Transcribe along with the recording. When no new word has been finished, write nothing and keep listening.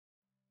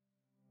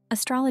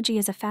Astrology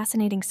is a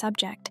fascinating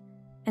subject,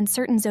 and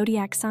certain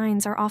zodiac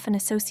signs are often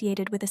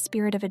associated with a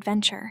spirit of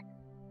adventure.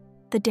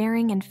 The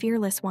daring and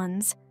fearless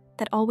ones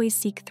that always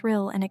seek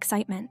thrill and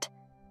excitement.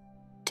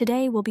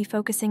 Today we'll be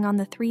focusing on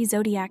the 3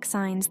 zodiac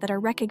signs that are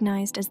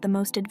recognized as the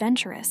most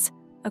adventurous,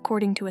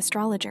 according to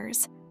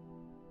astrologers.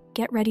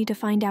 Get ready to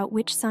find out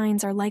which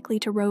signs are likely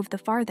to rove the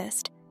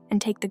farthest and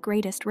take the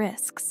greatest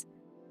risks.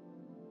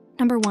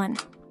 Number 1.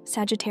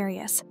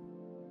 Sagittarius.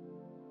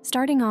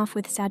 Starting off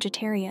with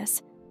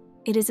Sagittarius,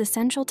 it is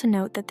essential to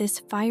note that this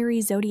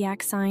fiery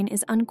zodiac sign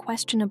is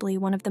unquestionably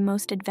one of the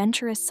most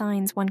adventurous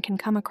signs one can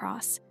come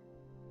across.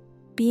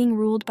 Being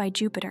ruled by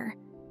Jupiter,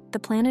 the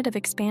planet of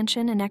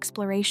expansion and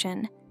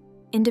exploration,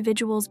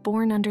 individuals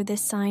born under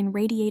this sign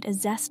radiate a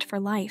zest for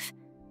life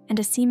and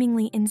a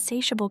seemingly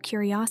insatiable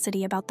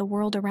curiosity about the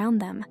world around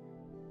them.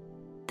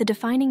 The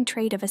defining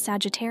trait of a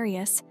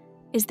Sagittarius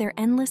is their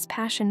endless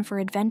passion for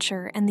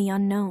adventure and the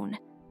unknown.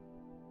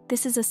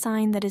 This is a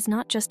sign that is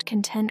not just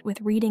content with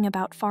reading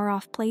about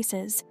far-off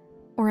places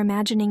or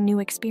imagining new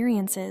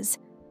experiences.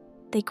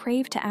 They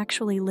crave to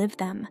actually live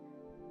them.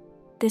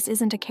 This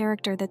isn't a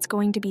character that's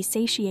going to be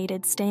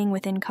satiated staying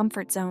within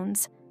comfort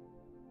zones.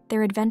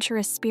 Their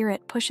adventurous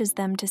spirit pushes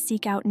them to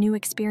seek out new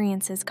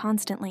experiences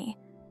constantly,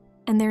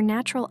 and their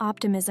natural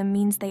optimism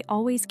means they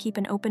always keep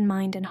an open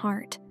mind and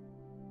heart.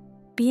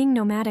 Being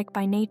nomadic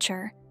by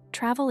nature,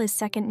 travel is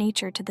second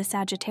nature to the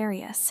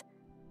Sagittarius.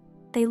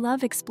 They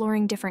love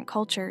exploring different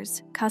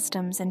cultures,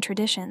 customs, and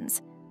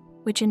traditions,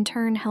 which in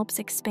turn helps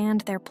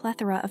expand their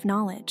plethora of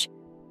knowledge.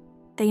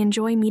 They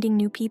enjoy meeting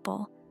new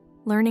people,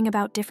 learning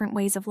about different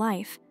ways of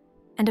life,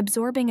 and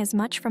absorbing as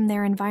much from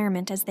their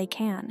environment as they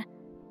can,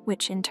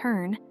 which in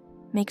turn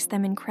makes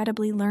them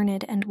incredibly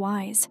learned and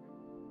wise.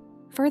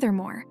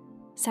 Furthermore,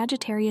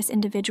 Sagittarius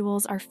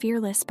individuals are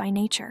fearless by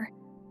nature.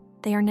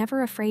 They are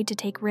never afraid to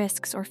take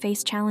risks or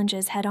face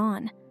challenges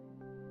head-on.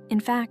 In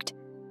fact,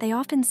 they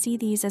often see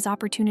these as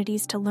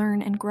opportunities to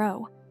learn and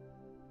grow.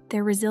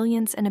 Their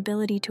resilience and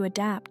ability to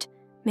adapt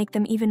make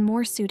them even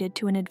more suited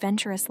to an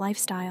adventurous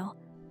lifestyle.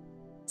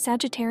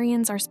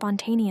 Sagittarians are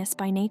spontaneous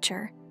by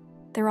nature.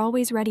 They're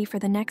always ready for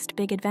the next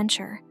big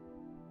adventure,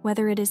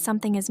 whether it is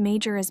something as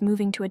major as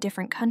moving to a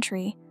different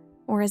country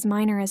or as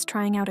minor as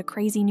trying out a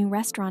crazy new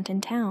restaurant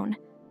in town.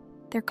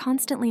 They're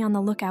constantly on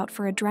the lookout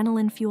for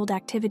adrenaline-fueled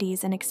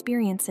activities and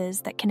experiences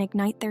that can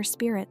ignite their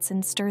spirits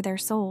and stir their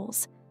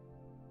souls.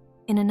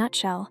 In a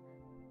nutshell,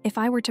 if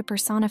I were to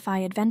personify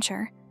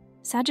adventure,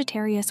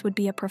 Sagittarius would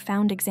be a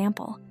profound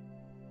example.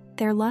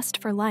 Their lust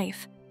for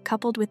life,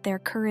 coupled with their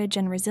courage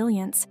and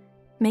resilience,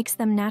 makes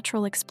them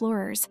natural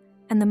explorers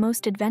and the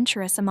most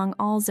adventurous among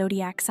all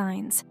zodiac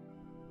signs.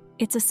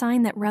 It's a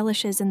sign that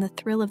relishes in the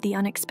thrill of the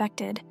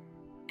unexpected,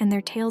 and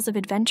their tales of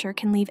adventure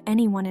can leave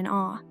anyone in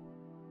awe.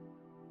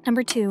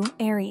 Number 2.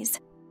 Aries.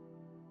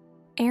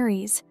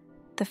 Aries,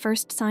 the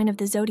first sign of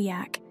the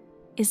zodiac,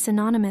 is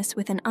synonymous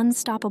with an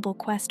unstoppable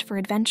quest for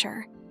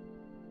adventure.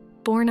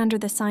 Born under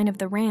the sign of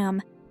the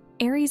Ram,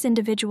 Aries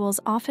individuals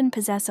often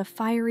possess a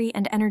fiery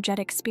and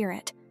energetic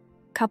spirit,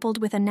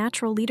 coupled with a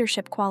natural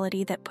leadership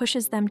quality that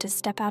pushes them to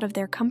step out of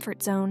their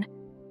comfort zone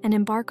and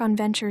embark on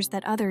ventures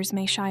that others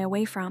may shy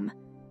away from.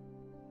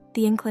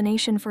 The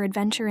inclination for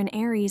adventure in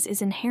Aries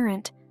is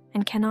inherent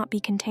and cannot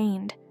be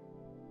contained.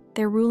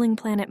 Their ruling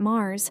planet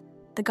Mars,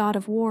 the god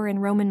of war in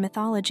Roman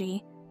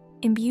mythology,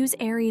 imbues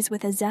Aries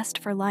with a zest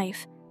for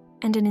life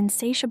and an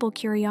insatiable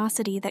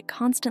curiosity that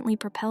constantly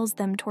propels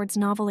them towards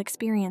novel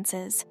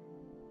experiences.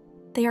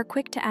 They are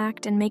quick to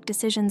act and make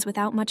decisions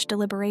without much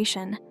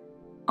deliberation,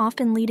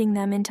 often leading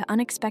them into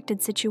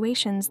unexpected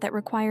situations that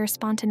require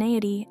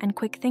spontaneity and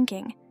quick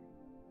thinking,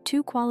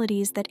 2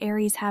 qualities that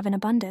Aries have in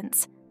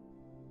abundance.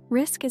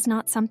 Risk is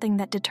not something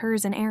that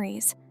deters an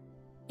Aries.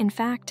 In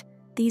fact,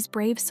 these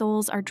brave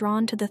souls are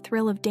drawn to the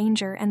thrill of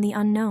danger and the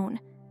unknown,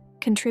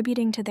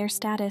 contributing to their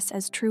status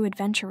as true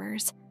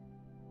adventurers.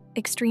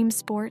 Extreme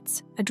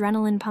sports,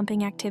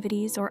 adrenaline-pumping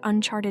activities, or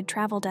uncharted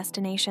travel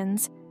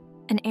destinations,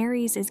 an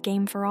Aries is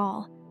game for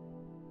all.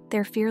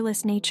 Their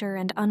fearless nature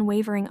and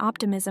unwavering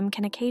optimism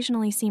can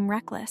occasionally seem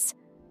reckless,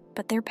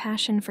 but their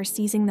passion for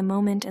seizing the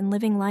moment and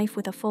living life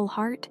with a full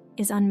heart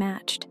is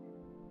unmatched.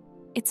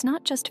 It's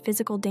not just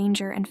physical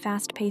danger and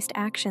fast-paced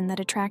action that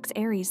attracts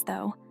Aries,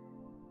 though.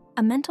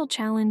 A mental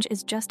challenge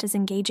is just as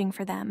engaging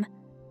for them.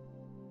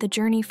 The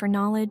journey for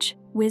knowledge,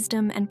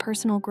 wisdom, and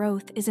personal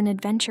growth is an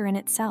adventure in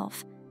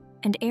itself,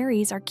 and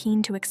Aries are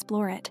keen to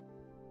explore it.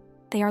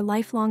 They are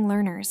lifelong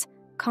learners,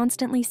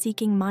 constantly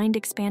seeking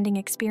mind-expanding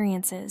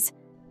experiences,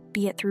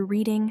 be it through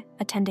reading,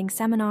 attending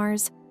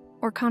seminars,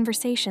 or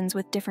conversations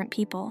with different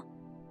people.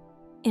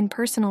 In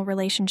personal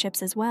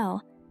relationships as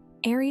well,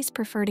 Aries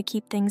prefer to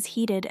keep things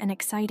heated and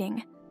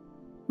exciting.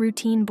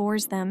 Routine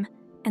bores them,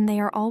 and they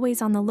are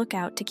always on the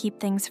lookout to keep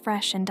things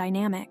fresh and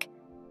dynamic.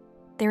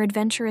 Their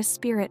adventurous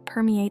spirit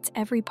permeates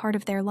every part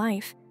of their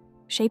life,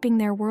 shaping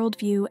their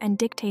worldview and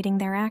dictating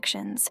their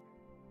actions.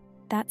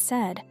 That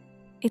said,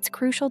 it's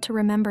crucial to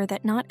remember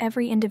that not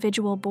every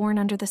individual born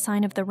under the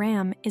sign of the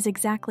Ram is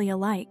exactly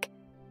alike.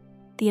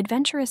 The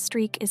adventurous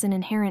streak is an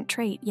inherent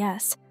trait,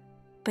 yes,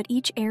 but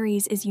each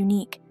Aries is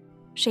unique,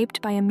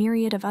 shaped by a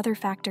myriad of other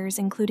factors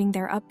including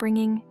their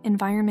upbringing,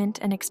 environment,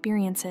 and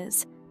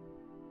experiences.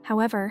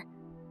 However,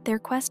 their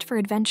quest for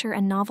adventure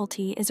and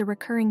novelty is a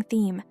recurring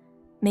theme,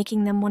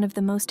 making them one of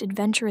the most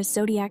adventurous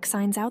zodiac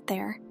signs out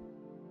there.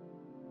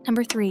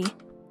 Number 3.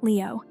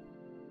 Leo.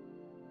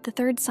 The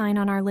third sign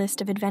on our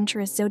list of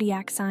adventurous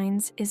zodiac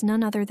signs is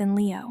none other than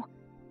Leo.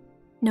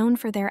 Known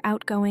for their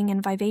outgoing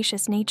and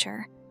vivacious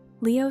nature,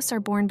 Leos are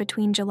born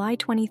between July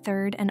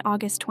 23rd and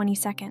August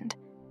 22nd.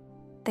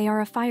 They are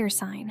a fire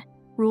sign,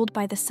 ruled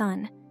by the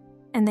sun,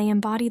 and they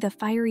embody the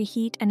fiery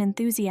heat and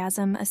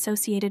enthusiasm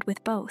associated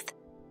with both.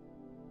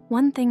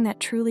 One thing that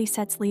truly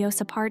sets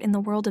Leos apart in the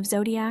world of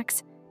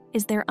zodiacs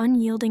is their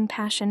unyielding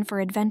passion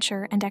for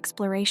adventure and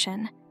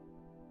exploration.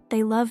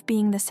 They love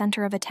being the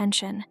center of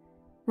attention,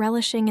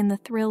 relishing in the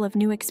thrill of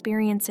new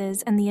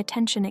experiences and the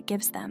attention it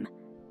gives them.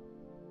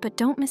 But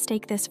don't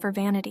mistake this for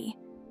vanity.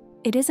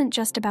 It isn't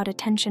just about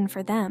attention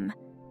for them.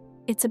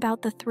 It's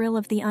about the thrill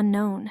of the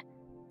unknown,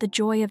 the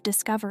joy of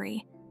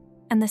discovery,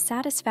 and the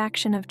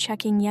satisfaction of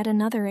checking yet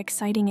another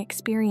exciting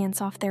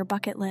experience off their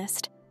bucket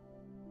list.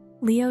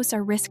 Leos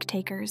are risk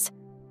takers,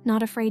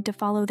 not afraid to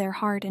follow their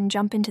heart and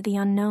jump into the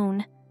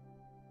unknown.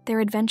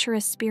 Their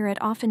adventurous spirit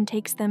often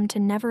takes them to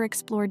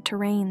never-explored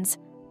terrains,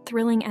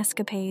 thrilling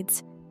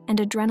escapades, and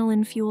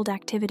adrenaline-fueled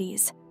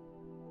activities.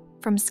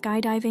 From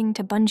skydiving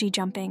to bungee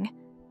jumping,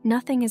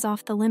 nothing is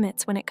off the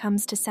limits when it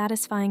comes to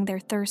satisfying their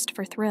thirst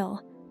for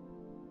thrill.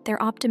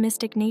 Their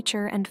optimistic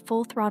nature and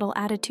full-throttle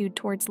attitude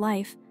towards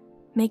life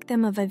make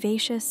them a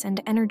vivacious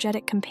and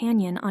energetic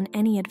companion on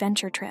any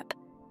adventure trip.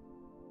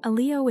 A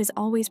Leo is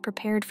always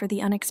prepared for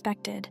the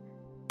unexpected,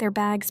 their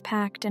bags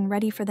packed and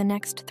ready for the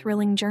next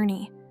thrilling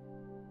journey.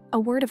 A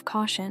word of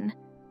caution: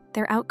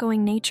 their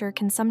outgoing nature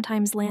can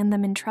sometimes land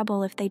them in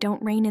trouble if they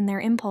don't rein in their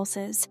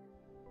impulses.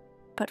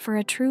 But for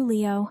a true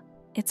Leo,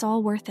 it's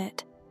all worth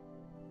it.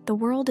 The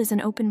world is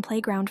an open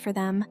playground for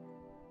them.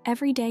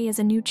 Every day is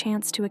a new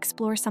chance to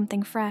explore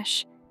something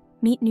fresh,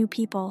 meet new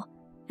people,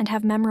 and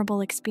have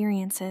memorable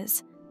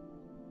experiences.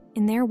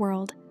 In their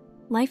world,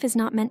 life is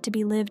not meant to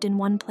be lived in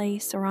one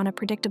place or on a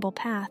predictable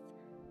path,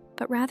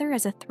 but rather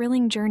as a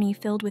thrilling journey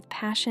filled with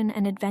passion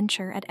and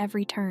adventure at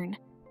every turn.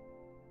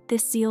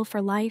 This zeal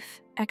for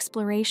life,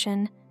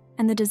 exploration,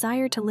 and the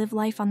desire to live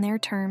life on their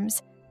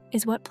terms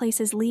is what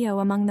places Leo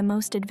among the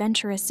most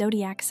adventurous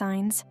zodiac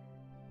signs.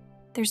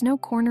 There's no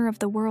corner of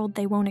the world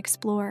they won't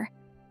explore,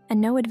 and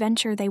no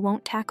adventure they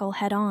won't tackle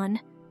head-on.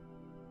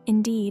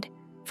 Indeed,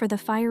 for the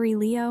fiery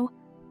Leo,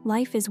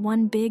 life is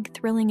one big,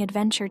 thrilling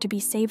adventure to be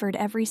savored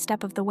every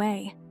step of the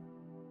way.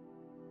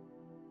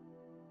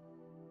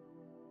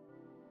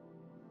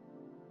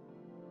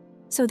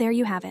 So there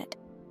you have it.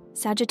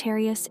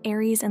 Sagittarius,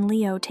 Aries, and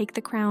Leo take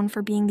the crown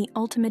for being the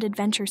ultimate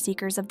adventure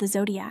seekers of the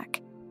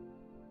zodiac.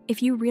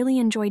 If you really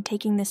enjoyed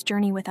taking this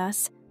journey with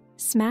us,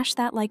 smash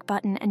that like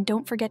button and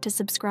don't forget to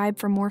subscribe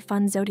for more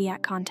fun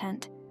zodiac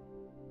content.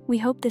 We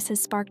hope this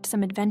has sparked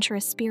some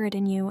adventurous spirit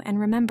in you, and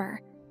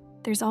remember,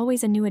 there's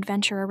always a new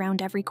adventure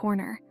around every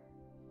corner.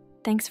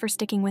 Thanks for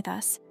sticking with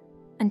us.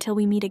 Until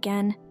we meet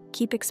again,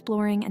 keep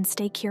exploring and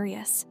stay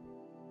curious.